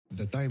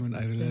the time when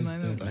I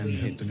realized that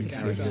I'm totally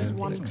This is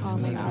one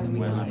time when I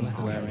realized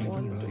how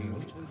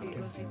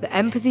important. The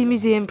Empathy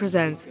Museum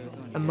presents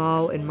A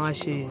Mile in My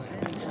Shoes.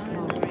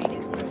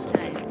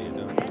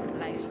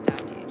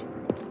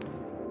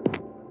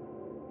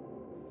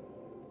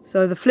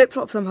 So the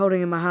flip-flops I'm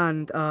holding in my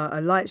hand are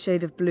a light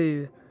shade of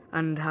blue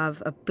and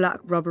have a black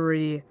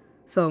rubbery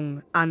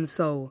thong and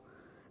sole.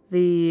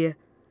 The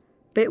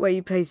bit where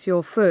you place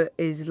your foot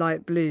is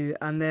light blue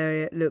and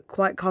they look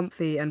quite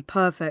comfy and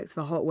perfect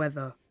for hot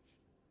weather.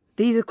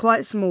 These are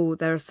quite small,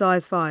 they're a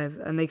size 5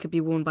 and they could be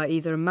worn by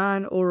either a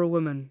man or a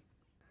woman.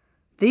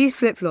 These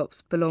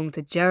flip-flops belong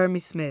to Jeremy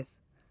Smith.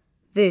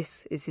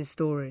 This is his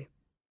story.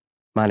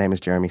 My name is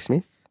Jeremy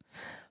Smith.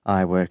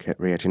 I work at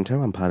Rio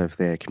Tinto. I'm part of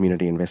their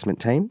community investment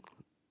team.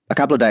 A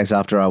couple of days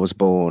after I was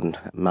born,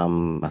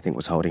 Mum, I think,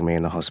 was holding me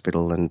in the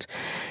hospital, and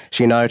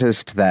she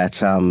noticed that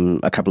she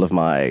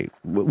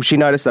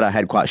noticed that I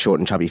had quite short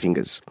and chubby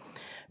fingers.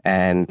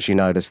 And she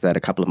noticed that a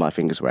couple of my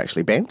fingers were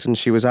actually bent, and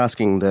she was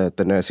asking the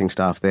nursing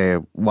staff there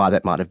why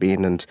that might have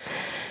been, and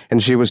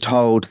she was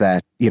told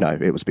that,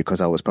 it was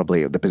because I was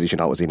probably the position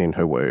I was in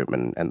her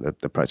womb and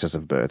the process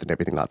of birth and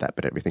everything like that,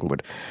 but everything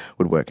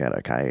would work out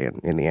okay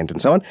in the end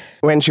and so on.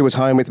 When she was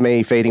home with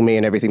me, feeding me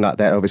and everything like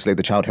that, obviously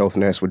the child health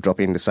nurse would drop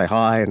in to say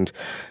hi and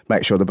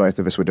make sure the both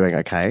of us were doing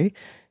okay.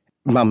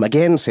 Mum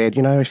again said,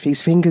 if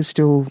his fingers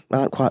still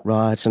aren't quite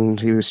right, and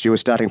she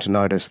was starting to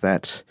notice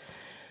that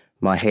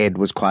my head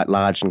was quite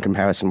large in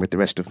comparison with the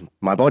rest of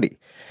my body.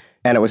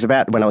 And it was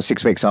about when I was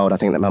 6 weeks old, I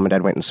think, that Mum and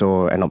Dad went and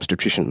saw an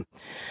obstetrician.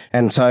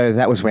 And so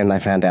that was when they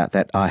found out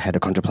that I had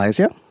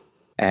achondroplasia.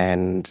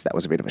 And that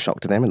was a bit of a shock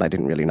to them, and they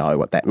didn't really know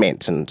what that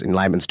meant. And in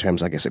layman's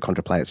terms, I guess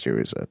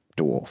achondroplasia is a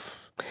dwarf.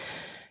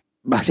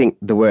 I think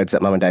the words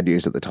that Mum and Dad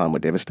used at the time were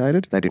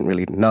devastated. They didn't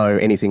really know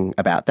anything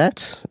about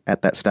that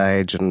at that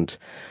stage. And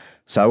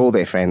so all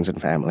their friends and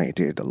family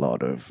did a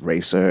lot of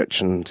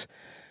research and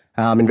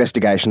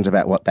investigations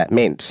about what that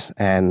meant.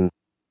 And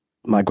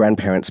my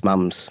grandparents'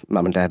 mum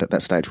and dad at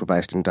that stage were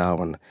based in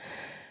Darwin.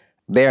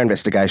 Their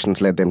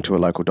investigations led them to a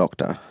local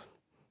doctor.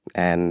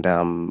 And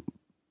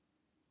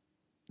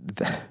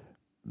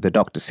the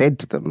doctor said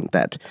to them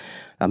that,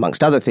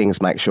 amongst other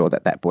things, make sure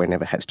that boy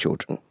never has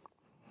children.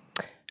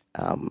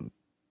 I don't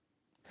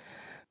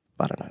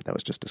know, that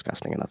was just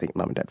disgusting, and I think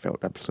Mum and Dad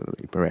felt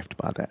absolutely bereft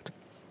by that.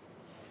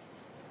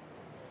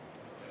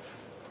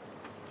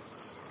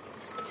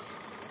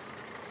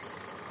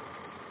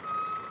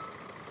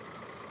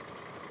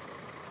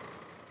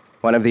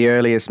 One of the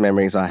earliest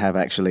memories I have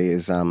actually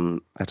is a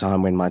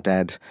time when my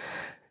Dad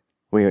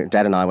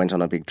and I went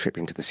on a big trip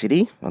into the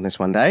city on this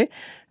one day,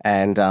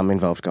 and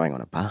involved going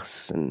on a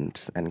bus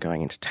and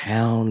going into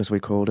town, as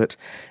we called it,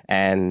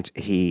 and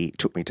he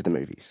took me to the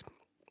movies.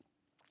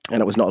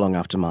 And it was not long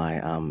after my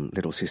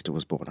little sister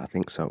was born, I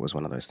think, so it was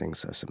one of those things,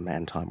 so some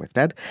man time with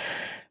Dad.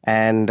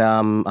 And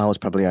I was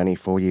probably only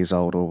 4 years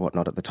old or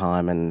whatnot at the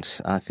time, and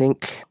I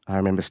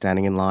remember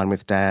standing in line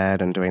with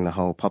Dad and doing the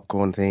whole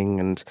popcorn thing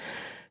and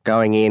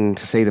going in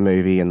to see the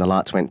movie, and the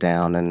lights went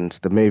down, and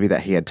the movie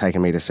that he had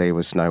taken me to see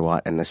was Snow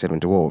White and the Seven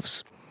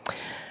Dwarfs.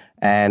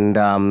 And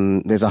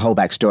there's a whole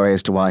backstory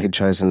as to why he'd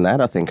chosen that.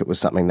 I think it was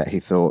something that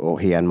he thought, or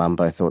he and Mum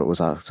both thought it was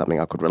something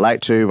I could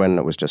relate to, and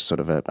it was just sort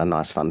of a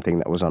nice fun thing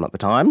that was on at the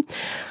time.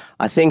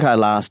 I think I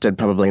lasted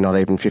probably not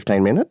even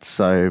 15 minutes,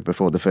 so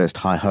before the first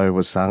hi-ho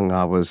was sung,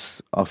 I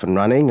was off and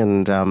running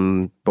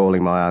and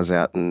bawling my eyes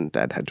out, and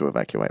Dad had to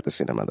evacuate the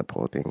cinema, the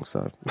poor thing,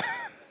 so...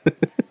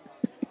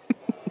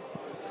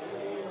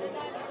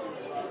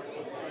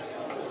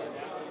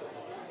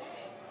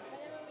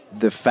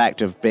 The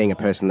fact of being a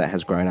person that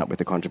has grown up with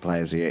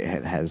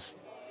achondroplasia has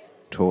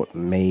taught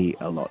me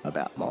a lot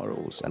about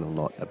morals and a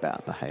lot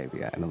about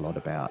behaviour and a lot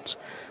about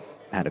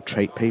how to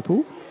treat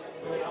people.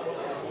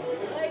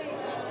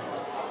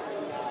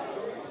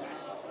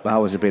 I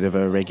was a bit of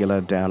a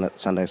regular down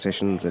at Sunday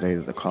sessions at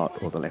either the cot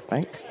or the left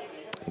bank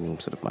in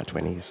sort of my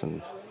 20s,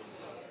 and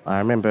I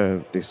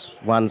remember this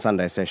one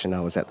Sunday session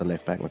I was at the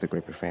left bank with a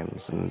group of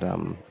friends, and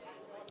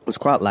it was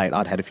quite late.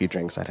 I'd had a few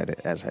drinks,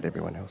 as had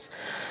everyone else.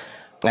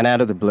 And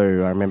out of the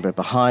blue, I remember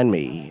behind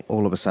me,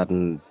 all of a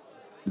sudden,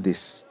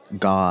 this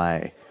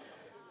guy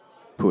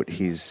put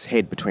his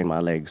head between my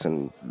legs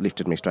and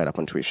lifted me straight up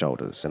onto his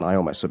shoulders. And I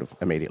almost sort of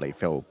immediately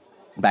fell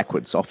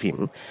backwards off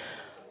him.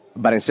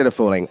 But instead of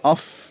falling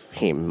off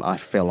him, I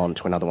fell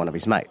onto another one of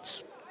his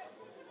mates.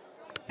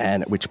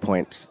 And at which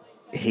point,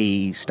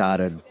 he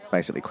started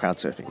basically crowd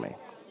surfing me.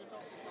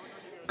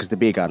 Because the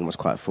beer garden was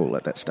quite full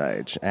at that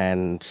stage.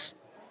 And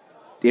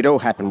it all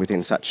happened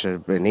within such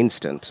an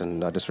instant,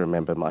 and I just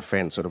remember my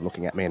friends sort of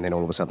looking at me, and then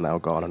all of a sudden they were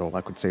gone, and all I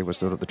could see was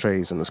sort of the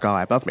trees and the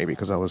sky above me,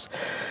 because I was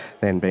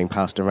then being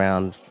passed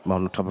around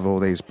on top of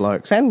all these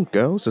blokes, and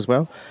girls as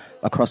well,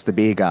 across the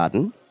beer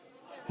garden.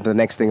 The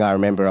next thing I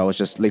remember, I was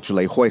just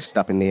literally hoisted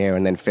up in the air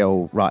and then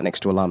fell right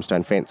next to a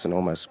limestone fence and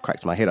almost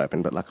cracked my head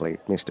open, but luckily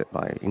missed it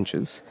by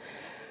inches.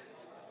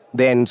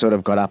 Then sort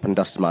of got up and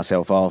dusted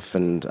myself off,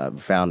 and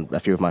found a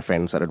few of my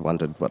friends that had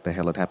wondered what the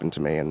hell had happened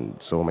to me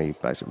and saw me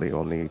basically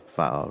on the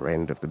far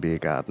end of the beer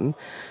garden.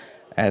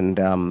 And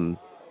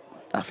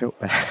I felt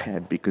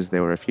bad because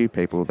there were a few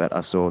people that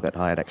I saw that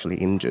I had actually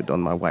injured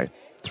on my way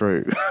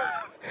through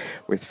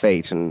with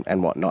feet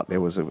and whatnot. There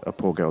was a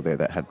poor girl there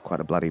that had quite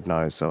a bloodied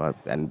nose, so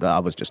I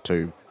was just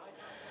too,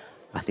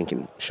 I think,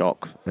 in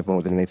shock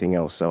more than anything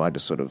else. So I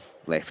just sort of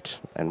left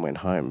and went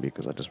home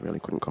because I just really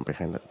couldn't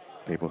comprehend that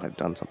people had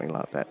done something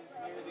like that.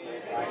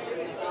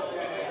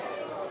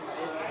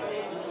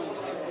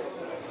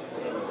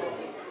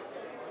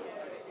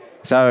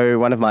 So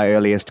one of my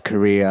earliest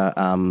career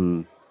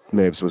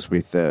moves was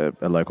with a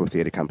local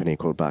theatre company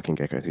called Barking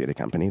Gecko Theatre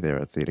Company. They're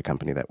a theatre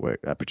company that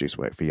produce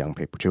work for young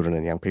people, children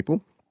and young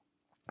people.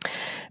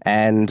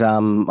 And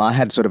I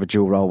had sort of a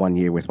dual role one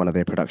year with one of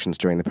their productions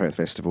during the Perth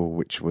Festival,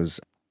 which was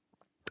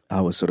I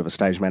was sort of a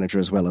stage manager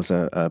as well as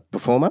a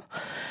performer.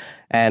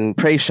 And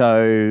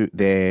pre-show,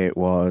 there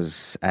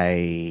was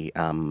a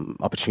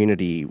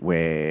opportunity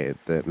where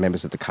the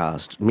members of the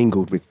cast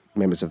mingled with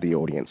members of the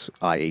audience,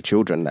 i.e.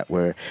 children, that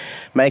were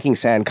making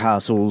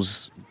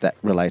sandcastles that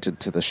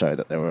related to the show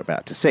that they were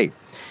about to see.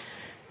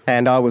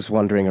 And I was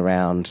wandering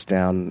around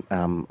down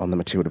on the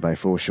Matilda Bay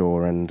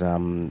foreshore, and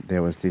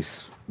there was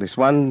this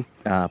one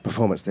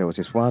performance. There was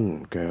this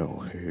one girl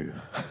who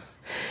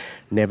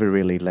never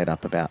really let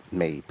up about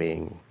me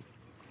being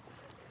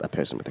a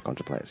person with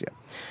achondroplasia.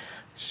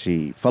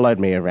 She followed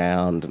me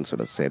around and sort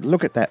of said,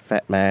 "Look at that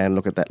fat man,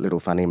 look at that little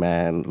funny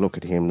man, look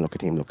at him, look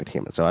at him, look at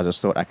him." And so I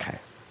just thought, okay,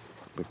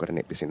 we've got to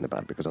nip this in the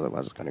bud because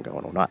otherwise it's going to go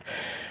on all night.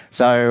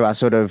 So I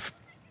sort of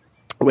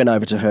went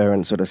over to her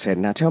and sort of said,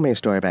 "Now tell me a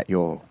story about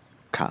your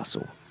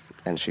castle."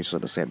 And she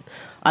sort of said,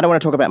 "I don't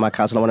want to talk about my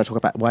castle, I want to talk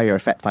about why you're a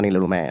fat, funny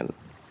little man."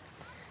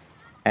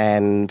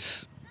 And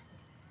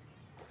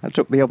I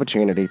took the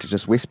opportunity to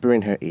just whisper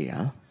in her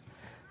ear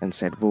and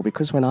said, "Well,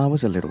 because when I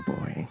was a little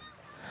boy,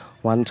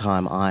 one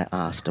time I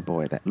asked a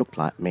boy that looked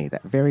like me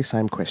that very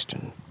same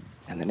question,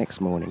 and the next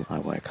morning I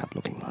woke up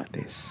looking like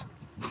this."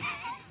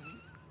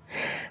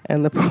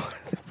 And the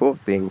poor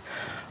thing,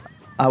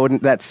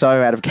 that's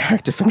so out of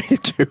character for me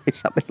to do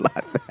something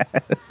like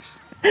that.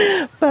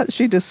 But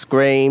she just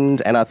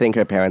screamed, and I think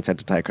her parents had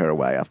to take her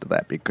away after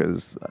that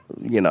because,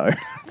 I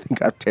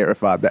think I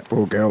terrified that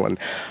poor girl, and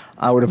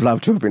I would have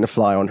loved to have been a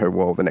fly on her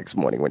wall the next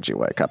morning when she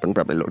woke up and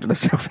probably looked at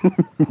herself in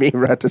the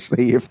mirror to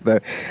see if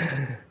the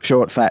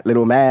short, fat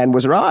little man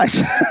was right.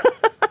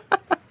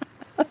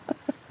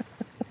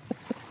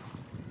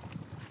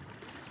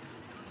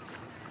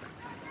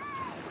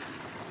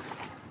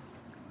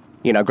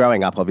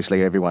 Growing up,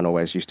 obviously, everyone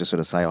always used to sort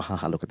of say, "Oh,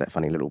 haha, look at that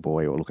funny little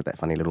boy," or "Look at that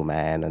funny little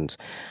man." And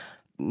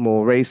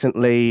more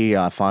recently,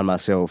 I find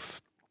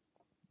myself,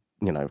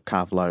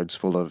 calf loads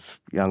full of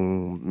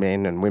young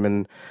men and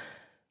women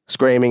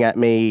screaming at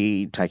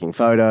me, taking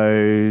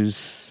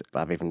photos.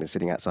 I've even been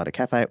sitting outside a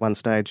cafe at one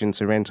stage in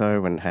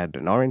Sorrento and had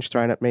an orange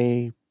thrown at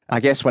me. I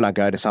guess when I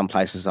go to some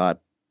places, I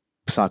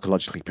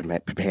psychologically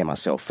prepare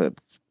myself for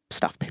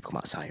stuff people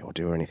might say or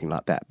do or anything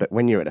like that. But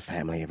when you're at a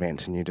family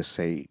event and you just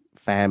see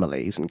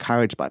families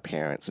encouraged by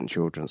parents and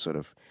children sort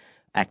of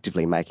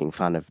actively making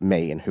fun of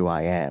me and who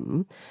I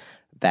am,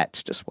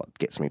 that's just what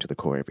gets me to the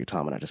core every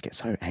time. And I just get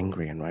so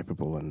angry and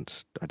ropeable,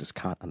 and I just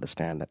can't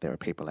understand that there are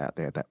people out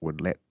there that would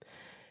let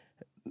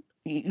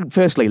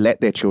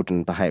their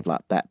children behave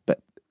like that,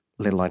 but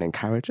let alone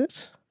encourage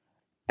it.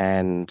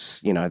 And,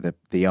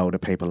 the older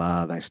people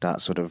they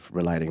start sort of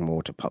relating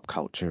more to pop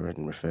culture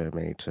and refer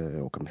me to,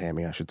 or compare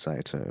me, I should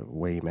say, to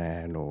Wee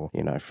Man or,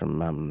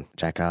 from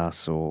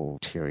Jackass or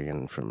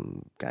Tyrion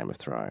from Game of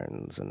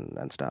Thrones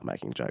and start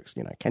making jokes,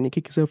 "Can you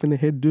kick yourself in the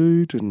head,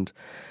 dude?" and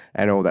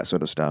all that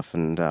sort of stuff.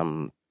 And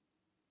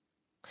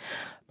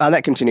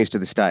that continues to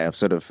this day. I've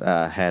sort of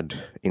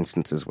had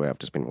instances where I've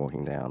just been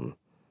walking down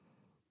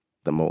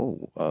the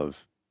mall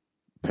of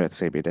Perth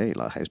CBD,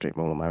 like Hay Street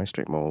Mall or Murray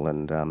Street Mall,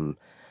 and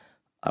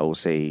I will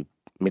see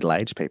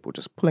middle-aged people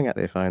just pulling out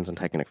their phones and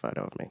taking a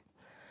photo of me.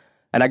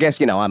 And I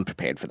guess, I'm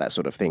prepared for that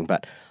sort of thing,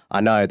 but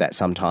I know that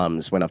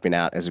sometimes when I've been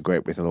out as a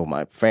group with all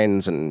my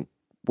friends and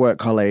work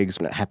colleagues,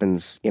 when it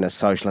happens in a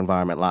social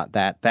environment like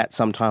that, that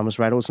sometimes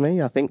rattles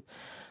me. I think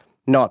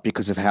not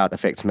because of how it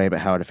affects me, but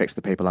how it affects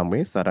the people I'm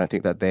with. I don't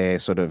think that they're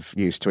sort of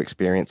used to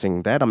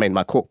experiencing that. I mean,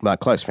 my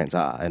close friends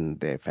are, and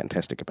they're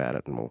fantastic about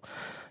it and will,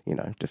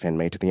 defend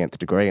me to the nth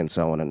degree and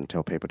so on and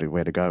tell people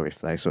where to go if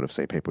they sort of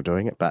see people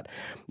doing it. But,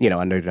 I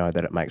do know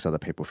that it makes other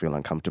people feel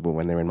uncomfortable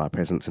when they're in my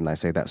presence and they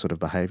see that sort of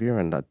behaviour,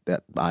 and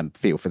I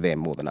feel for them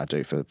more than I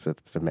do for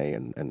me.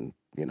 And,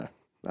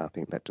 I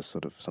think that just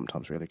sort of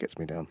sometimes really gets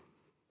me down.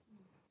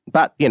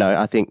 But,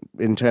 I think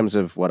in terms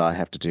of what I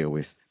have to deal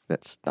with,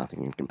 that's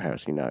nothing in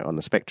comparison, on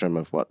the spectrum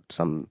of what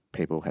some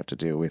people have to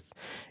deal with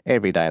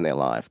every day in their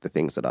life. The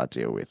things that I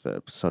deal with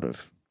are sort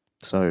of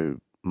so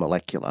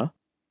molecular.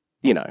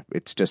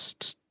 It's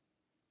just,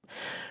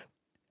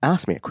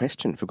 ask me a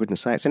question, for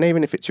goodness sakes. And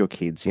even if it's your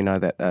kids,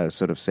 that are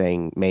sort of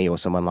seeing me or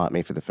someone like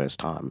me for the first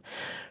time,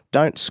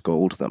 don't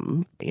scold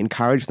them.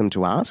 Encourage them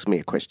to ask me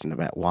a question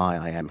about why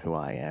I am who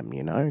I am,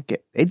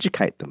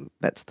 educate them.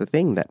 That's the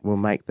thing that will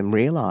make them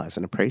realise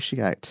and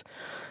appreciate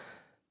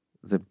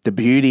the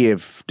beauty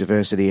of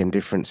diversity and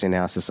difference in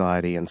our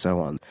society and so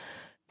on.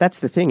 that's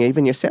the thing,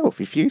 even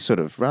yourself, if you sort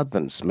of, rather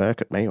than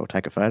smirk at me or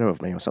take a photo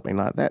of me or something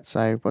like that,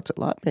 say, what's it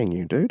like being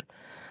you, dude?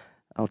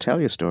 I'll tell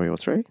you a story or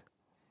three.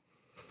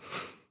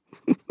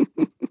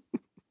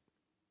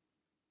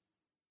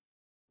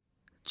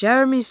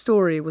 Jeremy's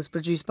story was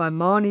produced by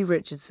Marnie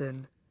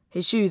Richardson.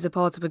 His shoes are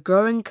part of a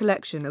growing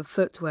collection of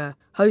footwear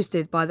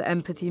hosted by the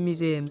Empathy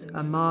Museum's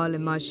A Mile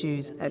in My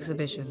Shoes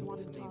exhibition.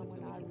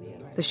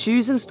 The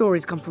shoes and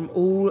stories come from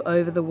all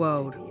over the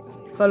world.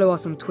 Follow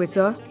us on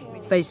Twitter,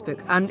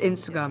 Facebook and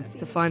Instagram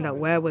to find out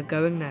where we're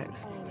going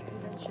next.